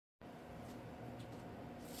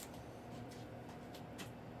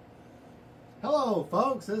Hello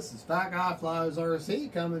folks, this is Fat Guy Flies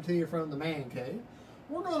RC coming to you from the man cave.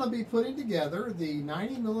 We're going to be putting together the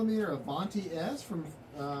 90mm Avanti S from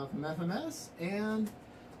FMS, and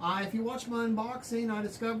if you watch my unboxing, I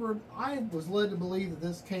discovered I was led to believe that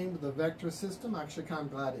this came with the vector system. Actually, kind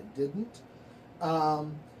of glad it didn't,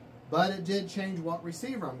 but it did change what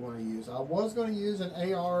receiver I'm going to use. I was going to use an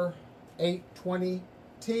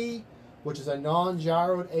AR820T, which is a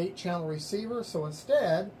non-gyroed 8-channel receiver, so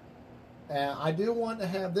instead I do want to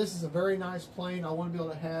have, this is a very nice plane. I want to be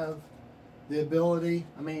able to have the ability,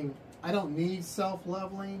 I mean, I don't need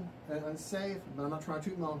self-leveling and safe, but I'm not trying to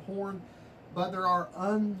toot my own horn, but there are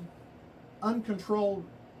uncontrolled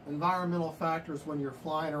environmental factors when you're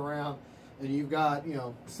flying around and you've got, you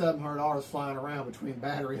know, $700 flying around between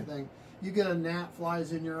battery and thing. You get a gnat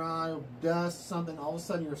flies in your eye, dust, something, all of a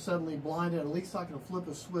sudden you're suddenly blinded. At least I can flip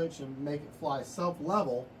a switch and make it fly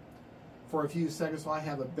self-level for a few seconds, so I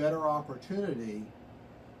have a better opportunity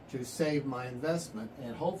to save my investment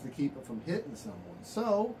and hopefully keep it from hitting someone.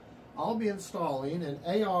 So I'll be installing an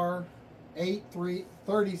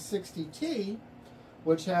AR83060T,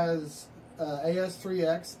 which has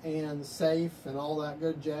AS3X and safe and all that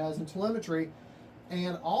good jazz and telemetry,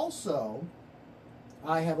 and also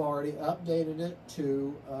I have already updated it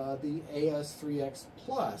to the AS3X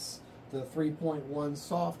Plus, the 3.1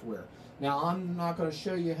 software. Now, I'm not going to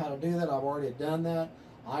show you how to do that. I've already done that.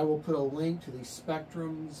 I will put a link to the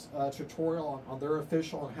Spectrum's tutorial on their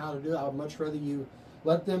official on how to do it. I would much rather you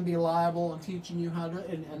let them be liable in teaching you how to do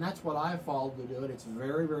it, and that's what I followed to do it. It's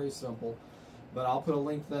very, very simple, but I'll put a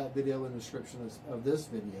link to that video in the description of this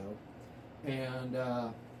video. And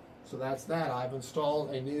so that's that. I've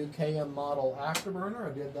installed a new KM model afterburner.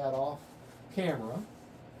 I did that off camera.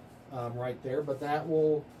 Right there, but that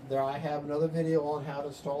will, there I have another video on how to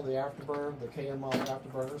install the afterburner, the KM model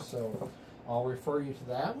afterburner, so I'll refer you to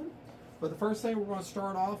that one. But the first thing we're going to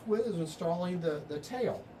start off with is installing the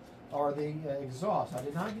tail, or the exhaust. I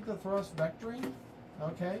did not get the thrust vectoring,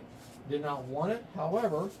 okay, did not want it.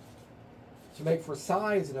 However, to make for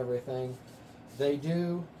size and everything, they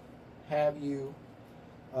do have you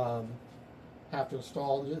have to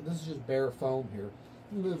install, this is just bare foam here.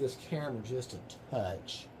 Let me move this camera just a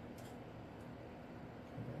touch.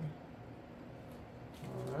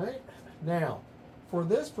 Alright, now for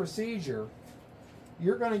this procedure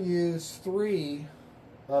you're going to use 3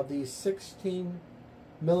 of these 16mm,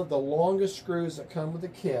 the longest screws that come with the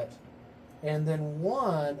kit, and then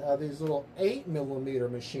 1 of these little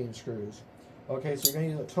 8mm machine screws. Okay, so you're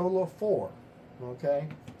going to use a total of 4, okay,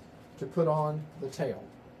 to put on the tail.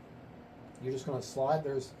 You're just going to slide,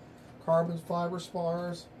 there's carbon fiber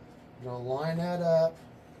spars, you're going to line that up,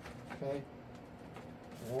 okay.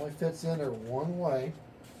 It only fits in there one way.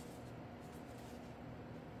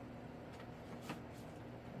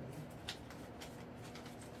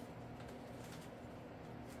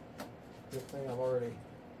 Good thing I've already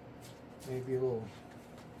maybe a little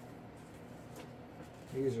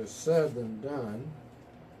easier said than done.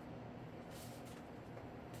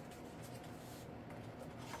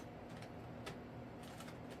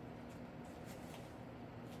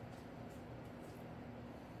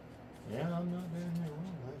 Yeah, I'm not doing anything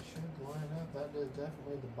wrong. That should line up. That is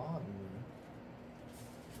definitely the bottom there.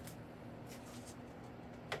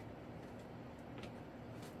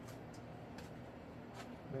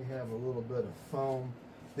 We have a little bit of foam.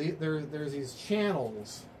 There's these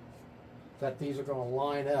channels that these are going to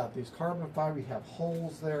line up. These carbon fiber, you have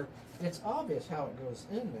holes there. It's obvious how it goes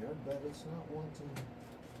in there, but it's not wanting.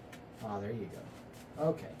 Ah, there you go.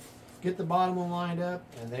 Okay. Get the bottom one lined up,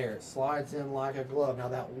 and there, it slides in like a glove. Now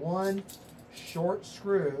that one short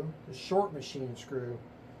screw, the short machine screw,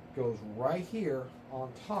 goes right here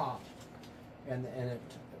on top, and it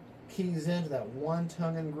keys into that one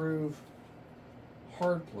tongue and groove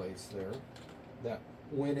hard place there that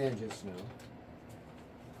went in just now.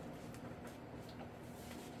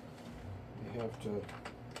 You have to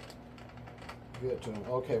get to them.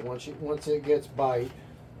 Okay, once it gets bite,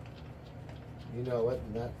 you know it,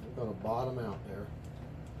 and that's going to bottom out there.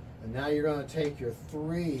 And now you're going to take your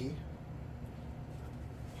 3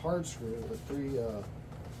 hard screws, the 3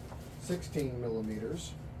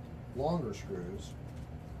 16mm longer screws.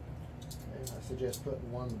 Okay, I suggest putting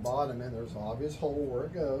one bottom in. There's an obvious hole where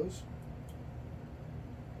it goes.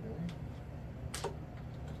 Okay.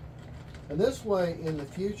 And this way, in the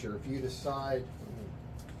future, if you decide,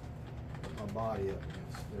 put my body up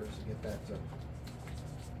against there to get that to.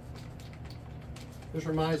 This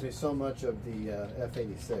reminds me so much of the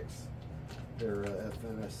F-86, their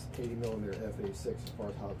FMS 80mm F-86 as far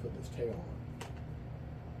as how to put this tail on.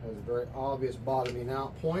 Has a very obvious bottoming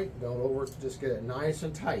out point. Don't just get it nice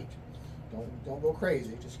and tight. Don't go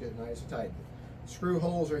crazy. Just get it nice and tight. Screw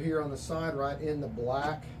holes are here on the side, right in the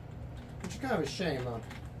black, which is kind of a shame. It'd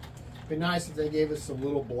be nice if they gave us some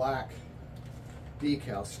little black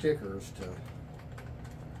decal stickers to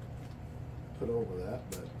put over that,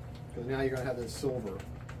 but because now you're going to have this silver.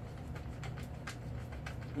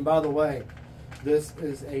 And by the way, this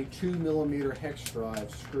is a 2mm hex drive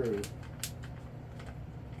screw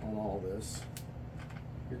on all this.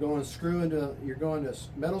 You're going to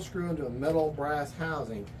metal screw into a metal brass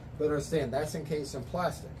housing, but understand that's encased in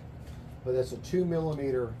plastic. But it's a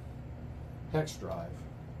 2mm hex drive.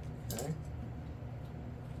 Okay.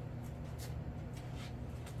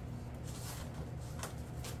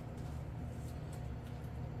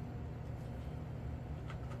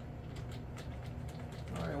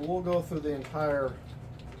 All right, we'll go through the entire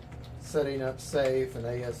setting up safe and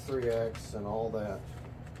AS3X and all that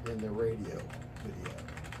in the radio video,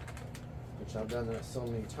 which I've done that so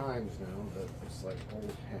many times now that it's like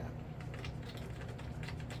old hat.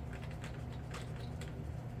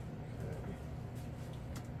 Okay.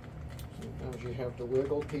 Sometimes you have to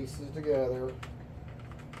wiggle pieces together,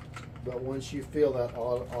 but once you feel that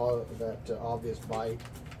obvious bite,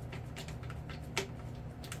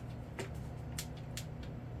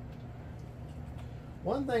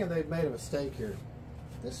 one thing they've made a mistake here.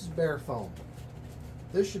 This is bare foam.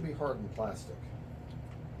 This should be hardened plastic,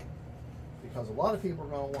 because a lot of people are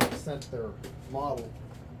going to want to scent their model.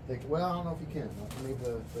 Think, well, I don't know if you can. I mean,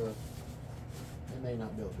 they may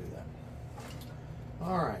not be able to do that.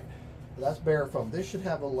 All right, that's bare foam. This should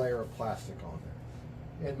have a layer of plastic on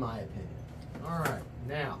there, in my opinion. All right,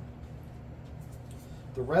 now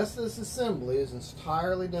the rest of this assembly is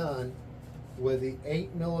entirely done with the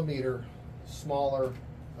 8mm smaller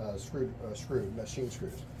machine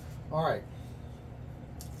screws. All right.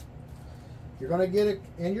 You're going to get it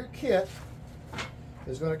in your kit.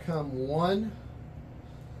 There's going to come one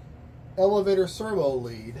elevator servo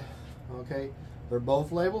lead. Okay, they're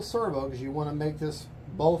both labeled servo because you want to make this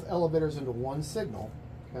both elevators into one signal.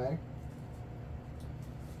 Okay.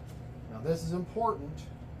 Now this is important.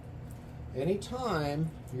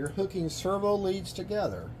 Anytime you're hooking servo leads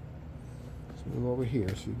together, let's move over here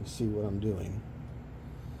so you can see what I'm doing.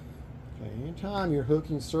 Okay, anytime you're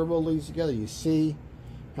hooking servo leads together, you see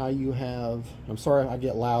how you have, I'm sorry I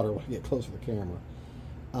get louder when I get closer to the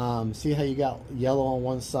camera. See how you got yellow on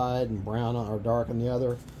one side and brown or dark on the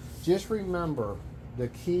other? Just remember, the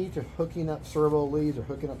key to hooking up servo leads or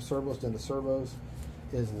hooking up servos into servos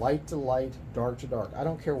is light to light, dark to dark. I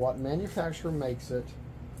don't care what manufacturer makes it,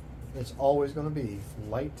 it's always going to be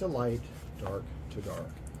light to light, dark to dark.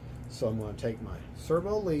 So I'm going to take my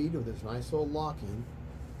servo lead with this nice little locking.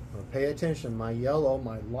 I'm going to pay attention, my yellow,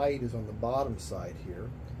 my light is on the bottom side here.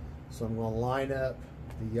 So I'm going to line up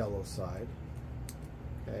the yellow side.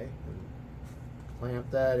 Okay, and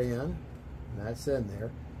clamp that in, and that's in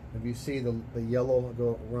there. If you see the yellow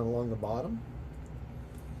run along the bottom,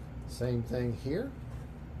 same thing here.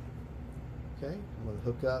 Okay, I'm going to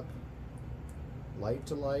hook up light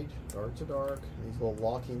to light, dark to dark. These little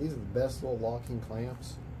locking, these are the best little locking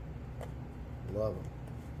clamps. Love them.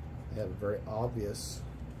 They have a very obvious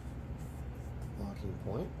locking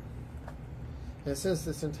point. And since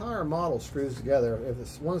this entire model screws together, if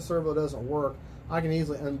this one servo doesn't work, I can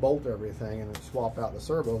easily unbolt everything and swap out the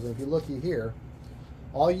servos. And if you looky here,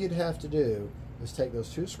 all you'd have to do is take those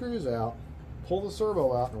two screws out, pull the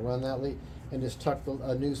servo out, and run that lead, and just tuck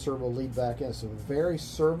a new servo lead back in. So very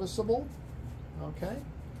serviceable. Okay.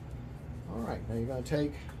 All right. Now you're going to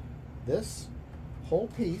take this whole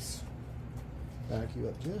piece, back you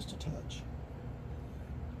up just a touch.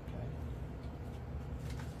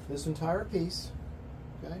 This entire piece,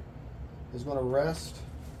 okay, is going to rest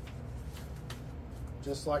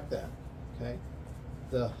just like that, okay?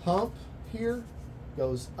 The hump here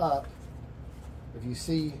goes up. If you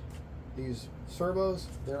see these servos,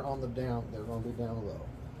 they're on the down, they're going to be down low.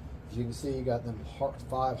 As you can see, you got them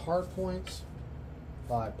 5 hard points,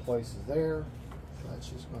 5 places there. So that's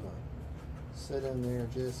just going to sit in there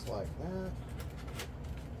just like that.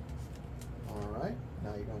 All right,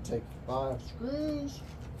 now you're going to take 5 screws.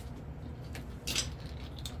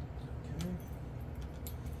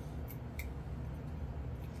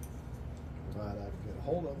 Provided I can get a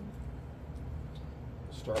hold of them.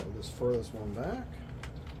 Start with this furthest one back.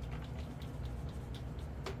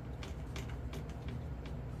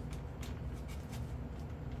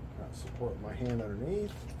 Got support with my hand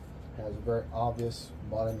underneath. Has a very obvious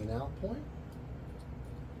bottoming out point.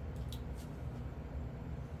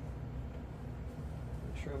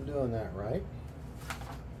 Make sure I'm doing that right.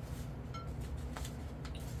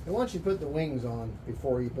 And once you put the wings on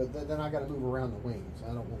before you put, then I got to move around the wings.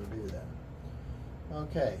 I don't want to do that.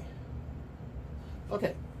 Okay.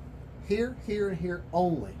 Okay. Here, here, and here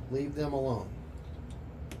only. Leave them alone.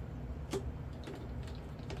 So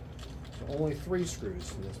only 3 screws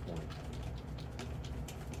from this point.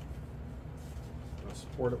 I'll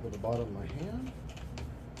support it with the bottom of my hand.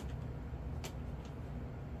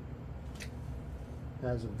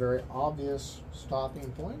 Has a very obvious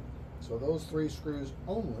stopping point. So those 3 screws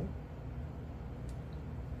only.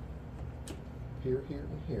 Here, here,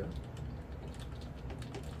 and here.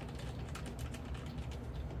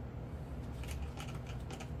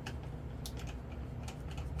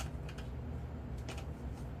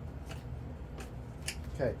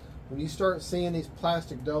 Okay, when you start seeing these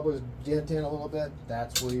plastic doublers dent in a little bit,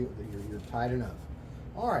 that's where you're tight enough.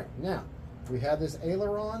 All right, now we have this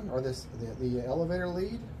aileron, or the elevator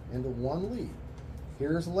lead into one lead.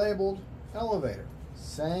 Here's labeled elevator.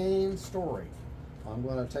 Same story. I'm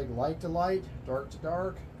going to take light to light, dark to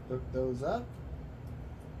dark, hook those up.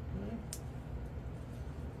 Okay.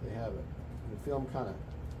 They have it. You feel them kind of,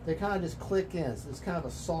 they kind of just click in. So it's kind of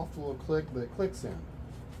a soft little click, but it clicks in.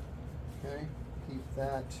 Okay, keep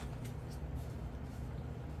that.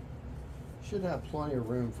 Should have plenty of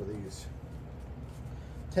room for these.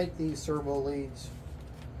 Take these servo leads,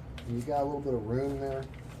 and you got a little bit of room there.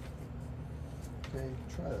 Okay,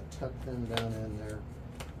 try to tuck them down in there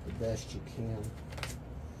the best you can.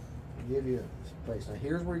 Give you space. Now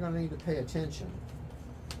here's where you're going to need to pay attention.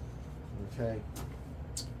 Okay,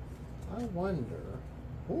 I wonder.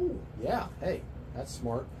 Oh, yeah. Hey, that's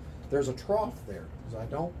smart. There's a trough there because I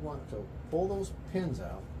don't want to pull those pins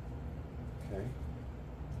out. Okay.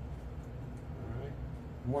 All right.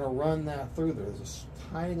 I'm going to run that through there. There's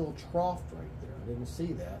a tiny little trough right there. I didn't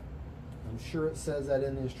see that. I'm sure it says that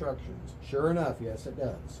in the instructions. Sure enough, yes, it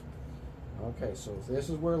does. Okay, so this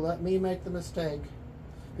is where let me make the mistake.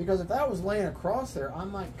 Because if that was laying across there, I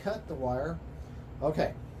might cut the wire.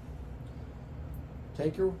 Okay.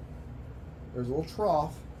 Take your, there's a little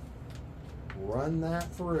trough. Run that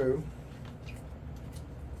through.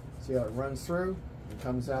 See how it runs through and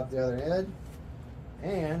comes out the other end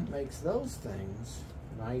and makes those things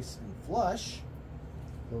nice and flush.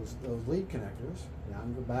 Those lead connectors. Now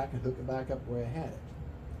I'm going to go back and hook it back up where I had it.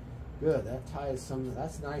 Good. That ties some.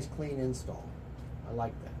 That's a nice clean install. I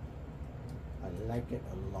like that. I like it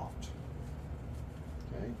a lot.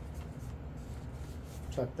 Okay.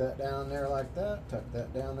 Tuck that down there like that. Tuck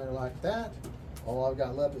that down there like that. All I've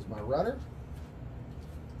got left is my rudder.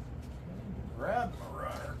 Grab my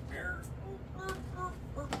rudder here.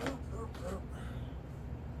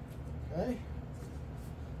 Okay.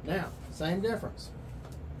 Now, same difference.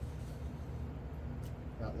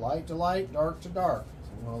 Got light to light, dark to dark.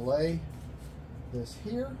 So I'm going to lay this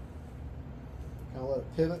here. Kind of let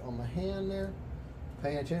it pivot on my hand there.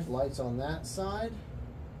 Paying attention, lights on that side.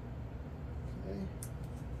 Okay.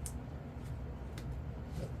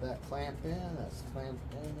 Let that clamp in. That's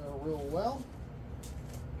clamped in there real well.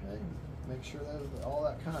 Okay. Make sure that all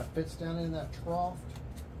that kind of fits down in that trough.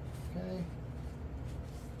 Okay.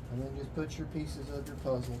 And then just put your pieces of your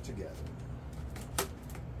puzzle together.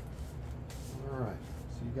 All right.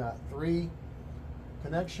 So you got 3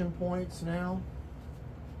 connection points now.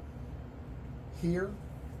 Here,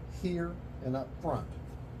 here, and up front.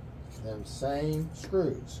 Them same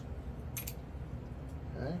screws.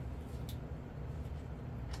 Okay.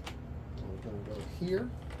 We're going to go here.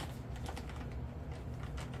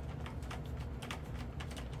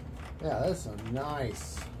 Yeah, that's a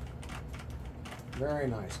nice, very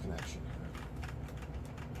nice connection.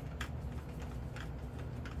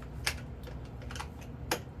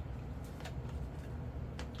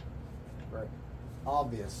 Very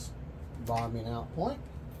obvious bottoming out point.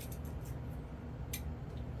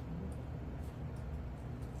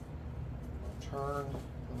 I'll turn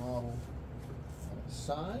the model on its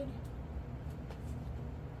side.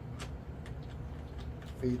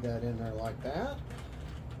 Feed that in there like that.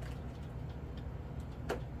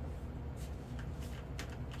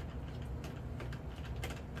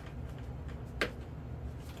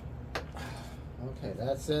 Okay,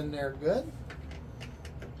 that's in there good.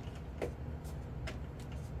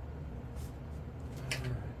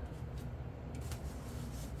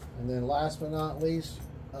 And then last but not least,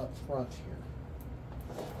 up front here.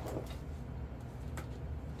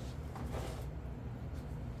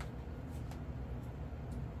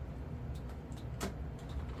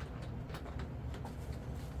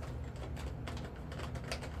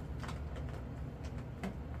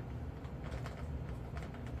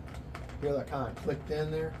 Feel that kind of clicked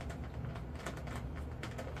in there?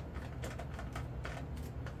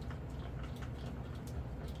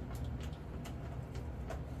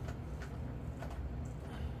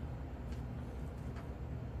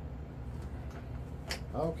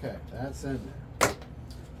 Okay, that's in there.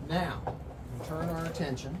 Now, we turn our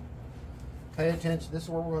attention. Pay attention. This is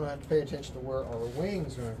where we're going to have to pay attention to where our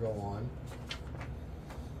wings are going to go on.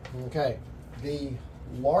 Okay, the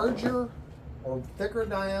larger or thicker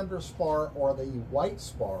diameter spar, or the white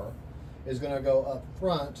spar, is going to go up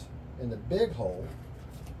front in the big hole.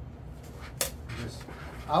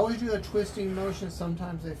 I always do a twisting motion.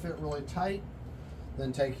 Sometimes they fit really tight.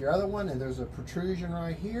 Then take your other one, and there's a protrusion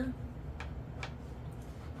right here.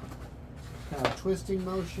 Kind of twisting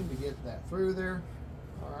motion to get that through there.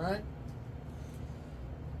 All right.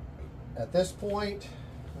 At this point,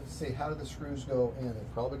 let's see, how do the screws go in? They're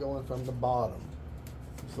probably going from the bottom.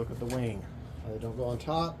 Let's look at the wing. They don't go on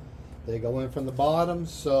top. They go in from the bottom,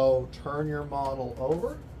 so turn your model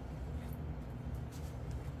over.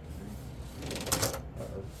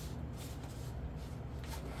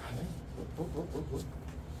 Go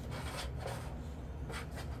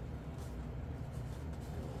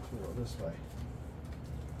this way.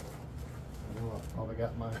 I know I've probably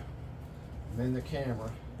got I'm in the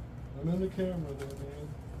camera. I'm in the camera there, man.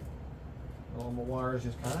 All my wires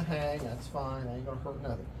just kind of hang. That's fine. I ain't going to hurt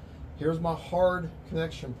nothing. Here's my hard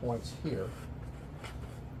connection points here.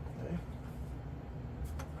 Okay.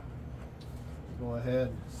 Go ahead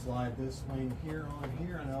and slide this wing here on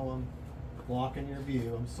here. I know I'm blocking your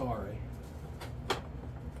view. I'm sorry.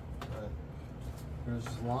 But here's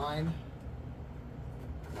line.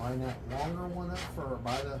 Line that longer one up for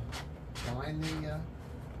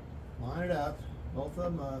line it up. Both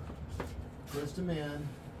of them up. Twist them in.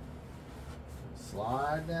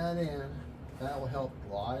 Slide that in. That will help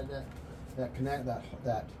glide that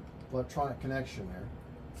electronic connection there.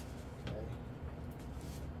 Okay.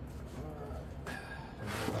 All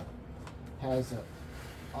right. Has an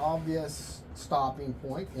obvious stopping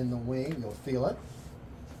point in the wing. You'll feel it.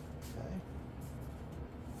 Okay.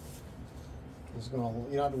 This is going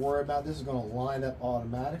to. You don't have to worry about this. It's going to line up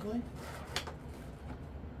automatically.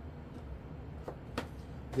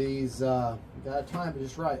 These, you got to time it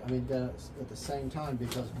just right. I mean, you got it at the same time,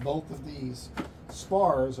 because both of these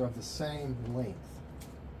spars are of the same length.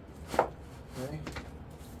 Okay.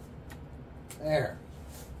 There.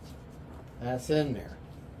 That's in there.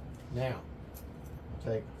 Now,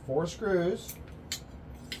 take 4 screws.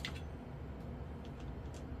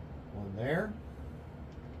 One there.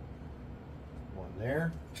 One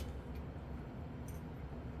there.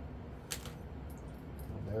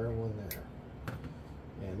 One there, one there.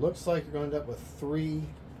 And it looks like you're going to end up with 3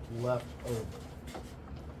 left over.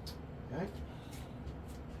 Okay?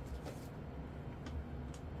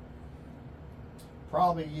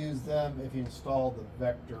 Probably use them if you install the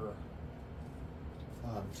vector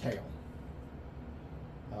tail.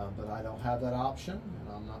 But I don't have that option, and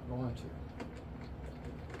I'm not going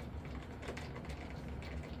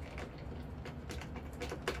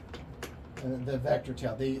to. And the vector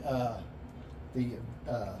tail, the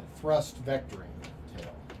thrust vectoring.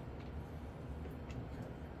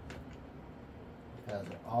 Has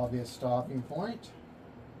an obvious stopping point.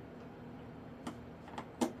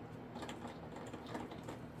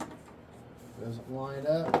 Doesn't line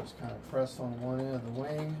up, just kind of press on one end of the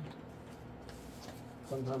wing.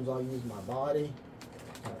 Sometimes I'll use my body,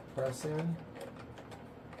 kind of press in.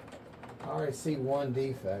 I already see one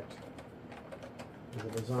defect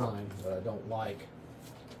with the design that I don't like.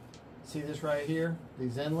 See this right here?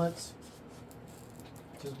 These inlets?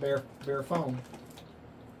 Just bare foam.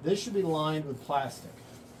 This should be lined with plastic.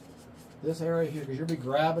 This area here, because you'll be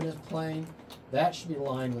grabbing this plane, that should be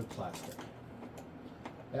lined with plastic.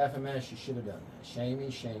 FMS, you should have done that. Shamey,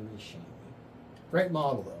 shamey, shamey. Great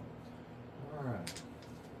model, though. All right.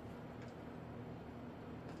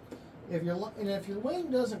 If your wing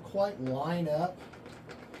doesn't quite line up,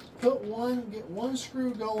 get one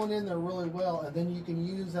screw going in there really well, and then you can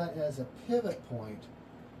use that as a pivot point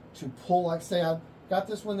to pull. Like, say I've got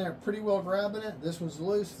this one there pretty well grabbing it. This one's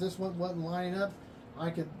loose. This one wasn't lining up.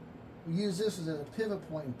 I could use this as a pivot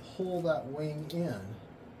point and pull that wing in,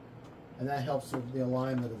 and that helps with the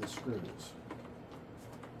alignment of the screws.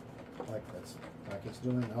 Like it's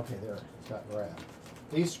doing. Okay, there, it's got grab.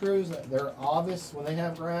 These screws, they're obvious when they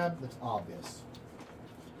have grab. It's obvious,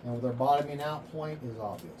 and with their bottoming out point is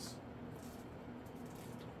obvious.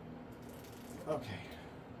 Okay.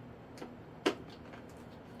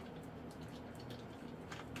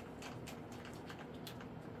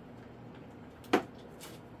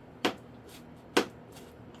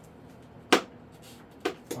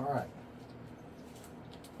 All right.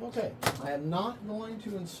 Okay, I am not going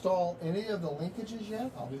to install any of the linkages yet.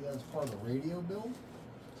 I'll do that as part of the radio build,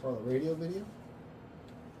 as part of the radio video.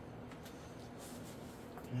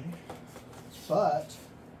 Okay. But,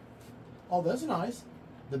 oh, that's nice.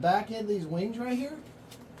 The back end of these wings right here,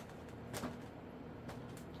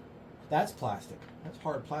 that's plastic. That's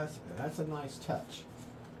hard plastic. That's a nice touch.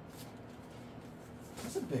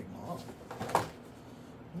 That's a big model.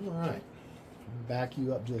 All right. Back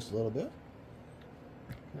you up just a little bit.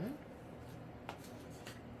 Okay.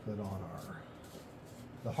 Put on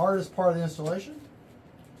the hardest part of the installation.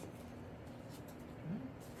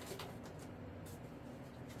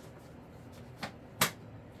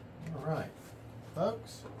 Okay. All right,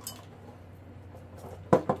 folks.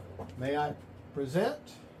 May I present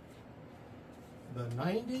the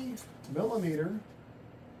 90mm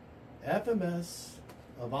FMS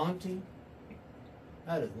AVANTI.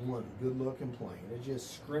 That is one good-looking plane. It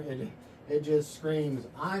just screams,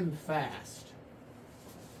 I'm fast.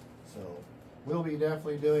 So we'll be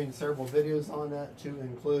definitely doing several videos on that to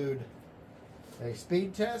include a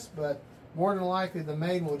speed test, but more than likely the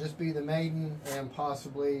maiden will just be the maiden, and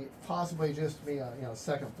possibly just be a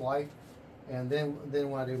second flight. And then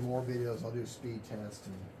when I do more videos, I'll do speed tests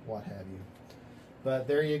and what have you. But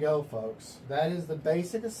there you go, folks. That is the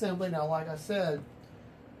basic assembly. Now, like I said,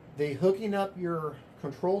 the hooking up your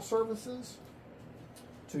control surfaces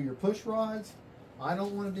to your push rods, I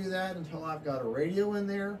don't want to do that until I've got a radio in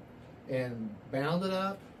there and bound it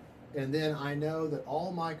up, and then I know that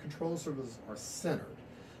all my control surfaces are centered.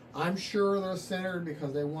 I'm sure they're centered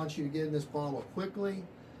because they want you to get in this bottle quickly.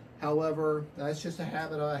 However, that's just a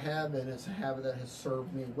habit I have, and it's a habit that has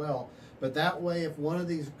served me well. But that way, if one of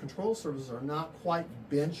these control surfaces are not quite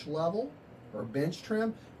bench level or bench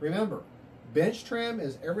trim, remember, bench trim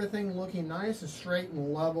is everything looking nice and straight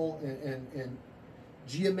and level and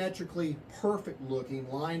geometrically perfect looking,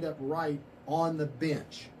 lined up right on the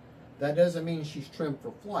bench. That doesn't mean she's trimmed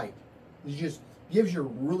for flight. It just gives you a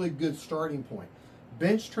really good starting point.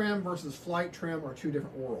 Bench trim versus flight trim are two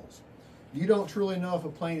different worlds. You don't truly know if a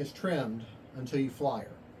plane is trimmed until you fly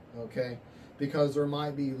her, okay? Because there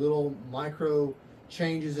might be little micro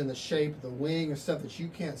changes in the shape of the wing and stuff that you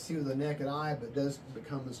can't see with the naked eye, but does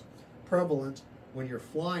become as prevalent when you're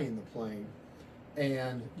flying the plane.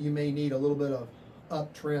 And you may need a little bit of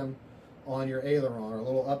up trim on your aileron, or a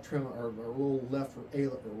little up trim, or a little left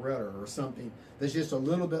rudder or something. There's just a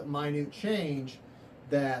little bit minute change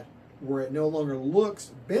that where it no longer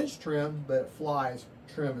looks bench trim, but it flies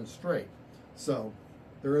trim and straight. So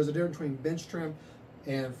there is a difference between bench trim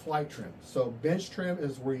and flight trim. So bench trim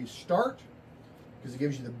is where you start, because it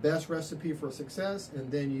gives you the best recipe for success,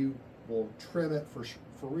 and then you will trim it for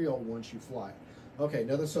real once you fly it. Okay,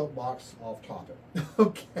 another soapbox off topic.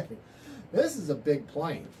 Okay, this is a big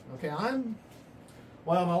plane. Okay,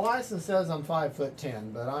 well, my license says I'm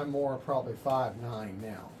 5'10", but I'm more probably 5'9"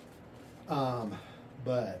 now.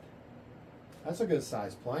 But that's a good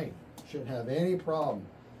sized plane. Shouldn't have any problem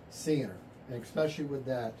seeing her, and especially with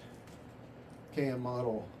that KM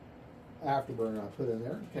model afterburner I put in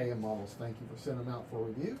there. KM models, thank you for sending them out for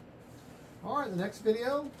review. All right, the next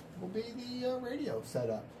video will be the radio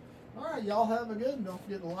setup. All right, y'all have a good, and don't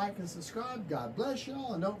forget to like and subscribe. God bless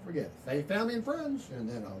y'all, and don't forget, faith, family, and friends, and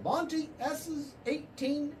then Avanti S's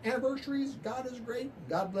 18 anniversaries. God is great.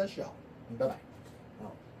 God bless y'all. Bye-bye.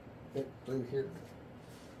 Oh, hit through here.